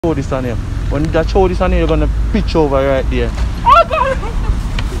Show this on him. When you show this on him, you're gonna pitch over right there. Oh God!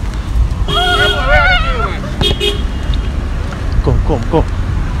 Come.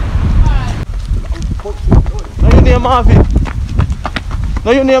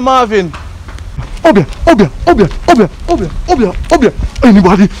 Now your name Marvin. Obeah.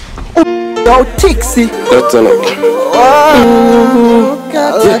 Anybody? Yo, Tixie. That's enough.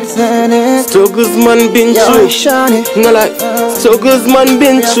 Struggles man been through. No like, struggles man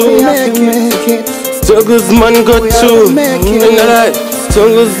been through. Struggles man got through. No like,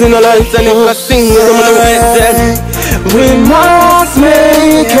 struggles in a life and if I sing I'm on the right there. We must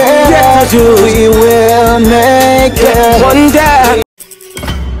make it. Yes, we will make it. One day.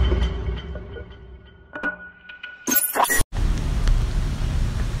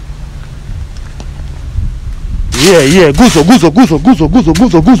 Yeah, guzo.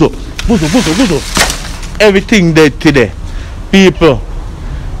 Everything dead today. People,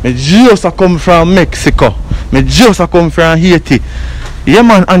 me just come from Mexico. Me just come from Haiti. Yeah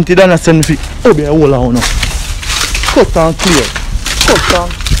man, Auntie Dana send me for obeah all on now. Cut and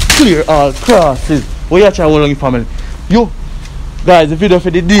clear all crosses. We are trying to hold family. Yo, guys, the video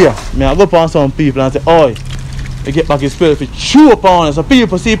for the day, me I go up on some people and say, oi, they get back his spell for chew upon us. So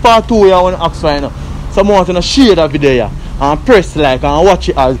people see part 2 here I want to ask for now. Someone want to share that video and press like and watch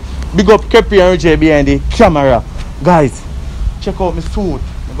it as big up Kepi and RJ behind the camera. Guys, check out my suit.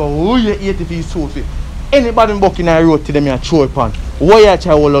 I go, who you 80 for his suit? Anybody walking on the road to them and throw it on. Why you try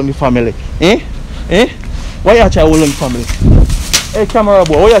to hold on the family? Why you try to hold on the family? Hey camera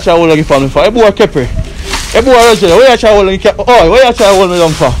boy, why you try to hold on the family for? Hey boy Kepi. Hey boy RJ, why you try to hold on the camera? Oi, why you try to hold me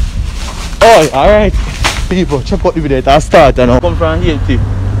down for? Oi, alright. People, check out the video. It start and come from Haiti.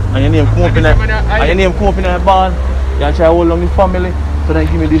 And your name come up in a band, you try to hold on the family, so then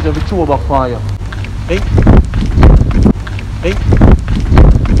give me this little throw back for you. Hey.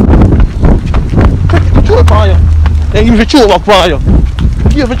 Throw for you. Then give me the throw back for you.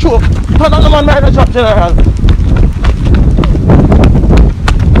 Give me the throw. Turn on the man right the drop general.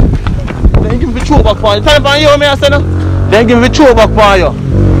 Then give me the throw back for you. Turn on you, me I say no. Then give me the throw back for you.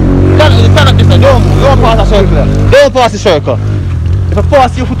 Turn up this one. Don't pass the circle. Don't pass the circle. If I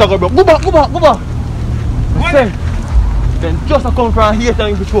pass your foot, I go back. Then just come from here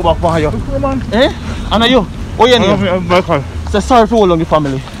telling me to throw back for you. Eh? And you? Oh, your name? Say sorry for all of the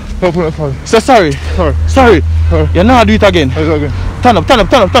family. Say sorry. Sorry. You know how to do it again. Turn up, man,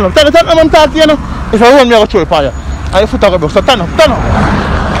 talk to you now. If I run me, I go throw it for you. And your foot, I go back. So turn up.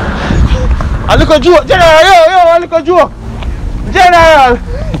 A little joke. General, yo, a little joke. General.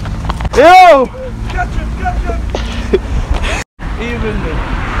 Yo. Even.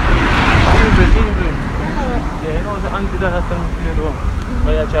 Yeah, you know the Auntie Dana send me to the door.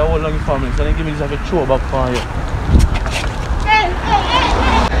 But you try to hold on your family, so then give me this like a throw back for you.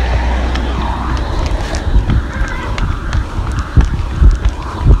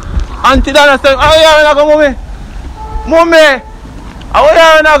 Auntie Dana send me, how you wanna go, mommy? How you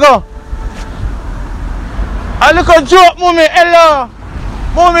wanna go? A little joke, mommy, hello.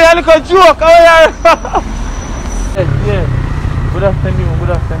 Mommy, a little joke, how you wanna Yeah. Good afternoon.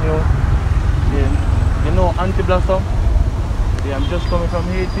 Yeah. You know Auntie Blossom? Yeah, I'm just coming from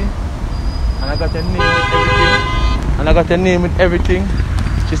Haiti. And I got a name with everything.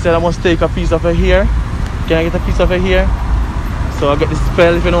 She said I must take a piece of her hair. Can I get a piece of her hair? So I get the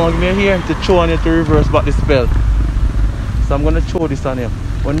spell. If you don't want to give me a hair, to throw on it to reverse back the spell. So I'm gonna throw this on you.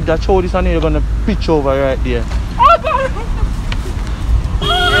 When you throw this on you, you're gonna pitch over right there. Oh God!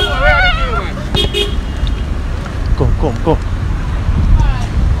 Come.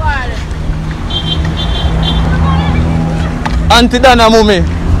 Auntie Dana, mommy,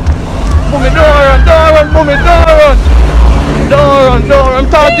 don't run, mommy, don't run. I'm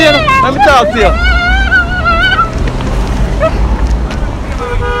talking to you. Let me talk to you.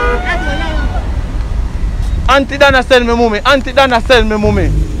 Auntie Dana send me, mommy.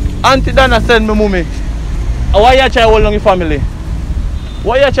 Why you try to hold on your family?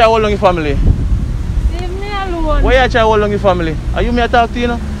 Leave me alone. Why you try to hold on your family? Are you me to talk to you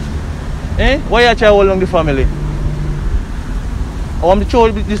now? Why you try to hold on the family? I want to show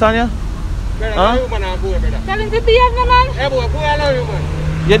this on you? Tell him to behave, no man.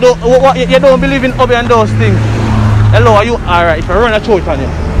 You don't believe in obeah and those things. Hello, are you alright? If I run a throat on you,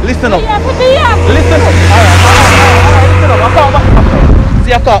 listen up. Listen up. Alright, listen up. I can't back the back.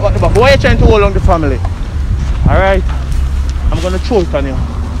 See, I can't back the back. Why are you trying to hold on the family? Alright. I'm gonna throw it on you.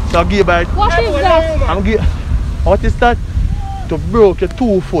 So I'll give you by. What is that? What is that? To break your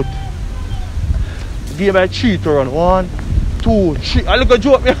 2 foot. Give you by 3 to run. 1, 2, 3. I look a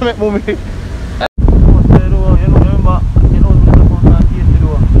joke me make mommy.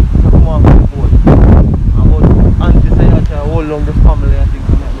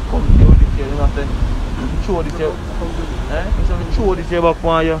 Straight back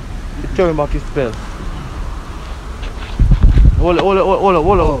on you. Turn back his spell. Hold it.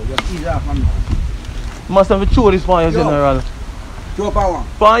 Oh, just ease off from now. Must have to chew this for you, General. Chew up one.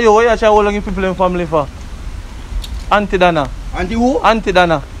 For you, what you try how long you people in family for? Auntie Dana. Auntie who? Auntie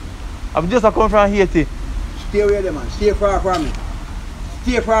Dana. I've just come from Haiti. Stay away there, man. Stay far from me.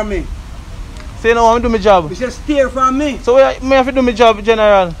 Stay from me. Say no, I'm do my job. You say stay from me. So I have to do my job,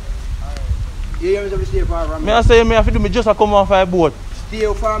 General. You hear me say stay far from me? I say I have to do my just come off a boat.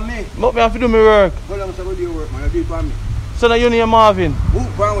 Stay from me. But I have to do my work. Go down to do your work, man. You do it for me. So now you name Marvin. Who?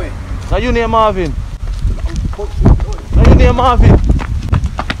 From where? Now you name Marvin. Now you name Marvin.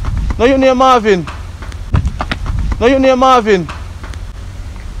 Now you name Marvin. Now you name Marvin.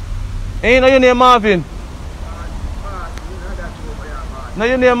 Ain't now you name Marvin. Now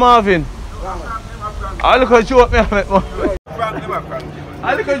you name Marvin. I look at you up, man.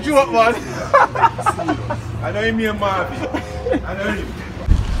 I look at you up, man. I know him name Marvin. I know him.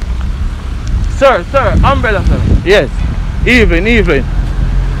 Sir, umbrella, sir. Yes. Evening.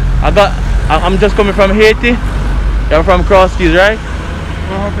 I'm just coming from Haiti. You're from Cross Keys, right?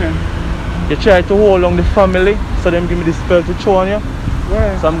 What happened? You try to hold on the family, so them give me this spell to chew on you.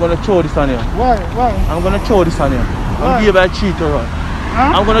 Why? So I'm gonna chew this on you. Why? I'm gonna chew this on you. Why? I'm give you a cheat to run.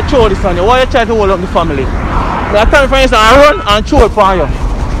 Huh? I'm gonna chew this on you. Why you try to hold on the family? I tell you for instance, I run and chew it for you.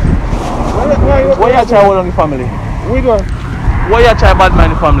 Why you try to hold on the family? We do. Why you try bad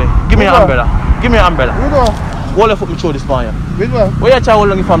mind the family? Give me an umbrella. Give me an umbrella. We do. Hold your foot me chew this for you. We do. Why you try to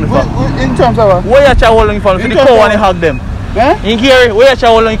hold on the family for? In terms of what? Why you try to hold on the family for the cow and the hug them? Eh? In here, where you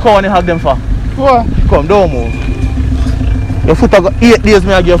try to hold on the cow and the hug them for? What? Come, don't move. Your foot have got 8 days,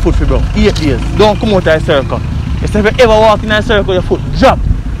 me I give your foot for bro. 8 days. Don't come out of a circle. If you ever walk in a circle, your foot drop.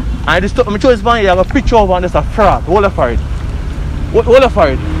 And this me choose by you, I have a picture over and there's a fraud. Hold up for it. Hold up for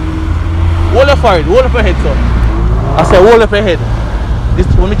it. Hold up for it. Hold up your head, sir. I say hold up your head. This,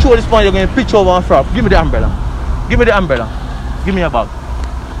 when me show this one, you're going to picture over and fraud. Give me the umbrella. Give me the umbrella. Give me a bag.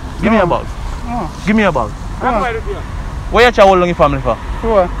 Give me a bag. Give me a bag. Why you try to hold on your family for?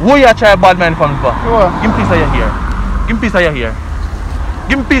 What? Why you try bad man family for? What? Give me piece of your hair. Give me piece of your hair.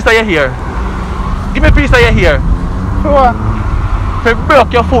 Give me piece of your hair. Give me a piece of your hair. What? If you break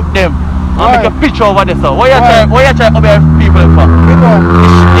your foot them and Why? make a picture over there, so why you try to obey people for?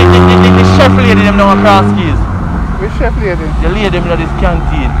 The chef lady them down across keys. Which chef lady? The lady them in this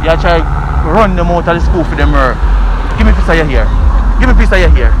canteen. You try to run them out of the school for them her. Give me a piece of your hair. Give me a piece of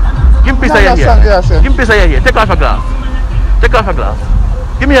your hair. Give me a piece of your hair. Give me a piece of your hair. Take off your glass. Take off your glass.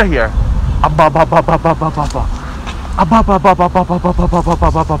 Give me your hair.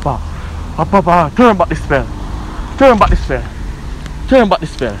 Turn back the spell. Turn back the spell. Turn back the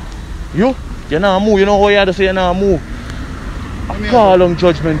spell. You not move. You know how you have to say you not move. I call on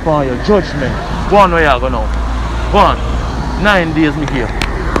judgment for you. Judgment. Go on where you go now. Go on. 9 days me here.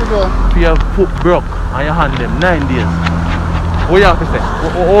 If your foot broke and your hand them. 9 days. What you have to say?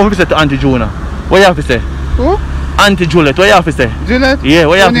 What you have to say to Auntie Jonah? What you have to say? Who? Auntie Juliet. What you have to say? Juliet? Yeah,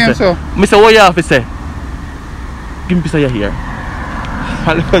 what you have Your to name, say? sir? Me say what you have to say? Give me a piece of your hair.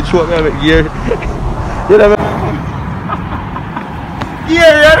 I look at you up here. You know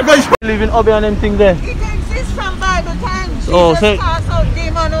yeah, live in obeah and them thing there. It exists from Bible times. Oh, Jesus so cast out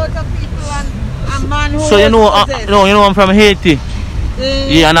demon out of people and man who so you know, you know I'm from Haiti.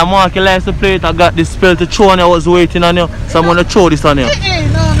 Yeah, and I'm walking like to play it. I got this spell to throw on you. I was waiting on you, so I'm gonna throw this on you. No.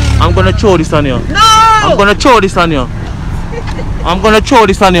 I'm gonna throw this on you. No! I'm gonna throw this on you. I'm gonna throw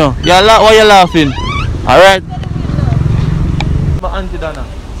this on you. Why you laughing? Alright? Auntie Dana.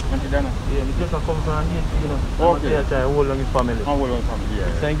 Auntie Dana. Yeah, we just come from Haiti, you know. Okay. I'm try to hold on his family. I'm hold on family,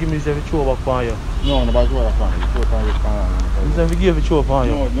 yeah. So give me this every throw back for you. No, nobody throw that family. Throw it on your family. This every give a throw for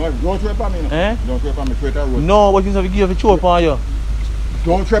you. No, don't throw it on me, no. Eh? Don't throw it on me, throw it on road. No, but this every give a throw for you.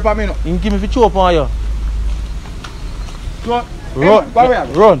 Don't throw it on me, no. You give me the throw for you.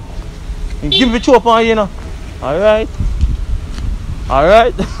 Run. You give me the throw for you, you know. Alright.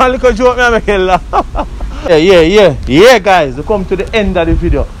 Alright. Look at you, I'm making laugh. Yeah, guys, we come to the end of the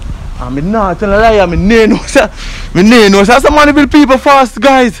video. I'm not telling a lie, I'm no. So some money build people fast,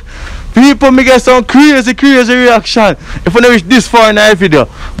 guys. People may get some crazy reaction. If you don't reach this far in the video,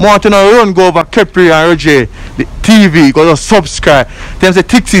 more to know run go over Kepri and Roger the TV, go just subscribe. Them say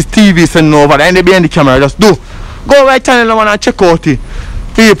Tixie's TV send over there and they behind the camera. Just do. Go right channel man and check out it.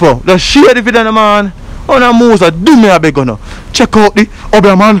 People, just share the video man. On a moves do me a big one. Check out the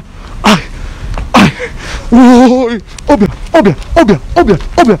obeah man. Whoa, obeah.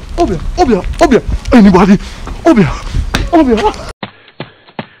 Anybody? Obeah.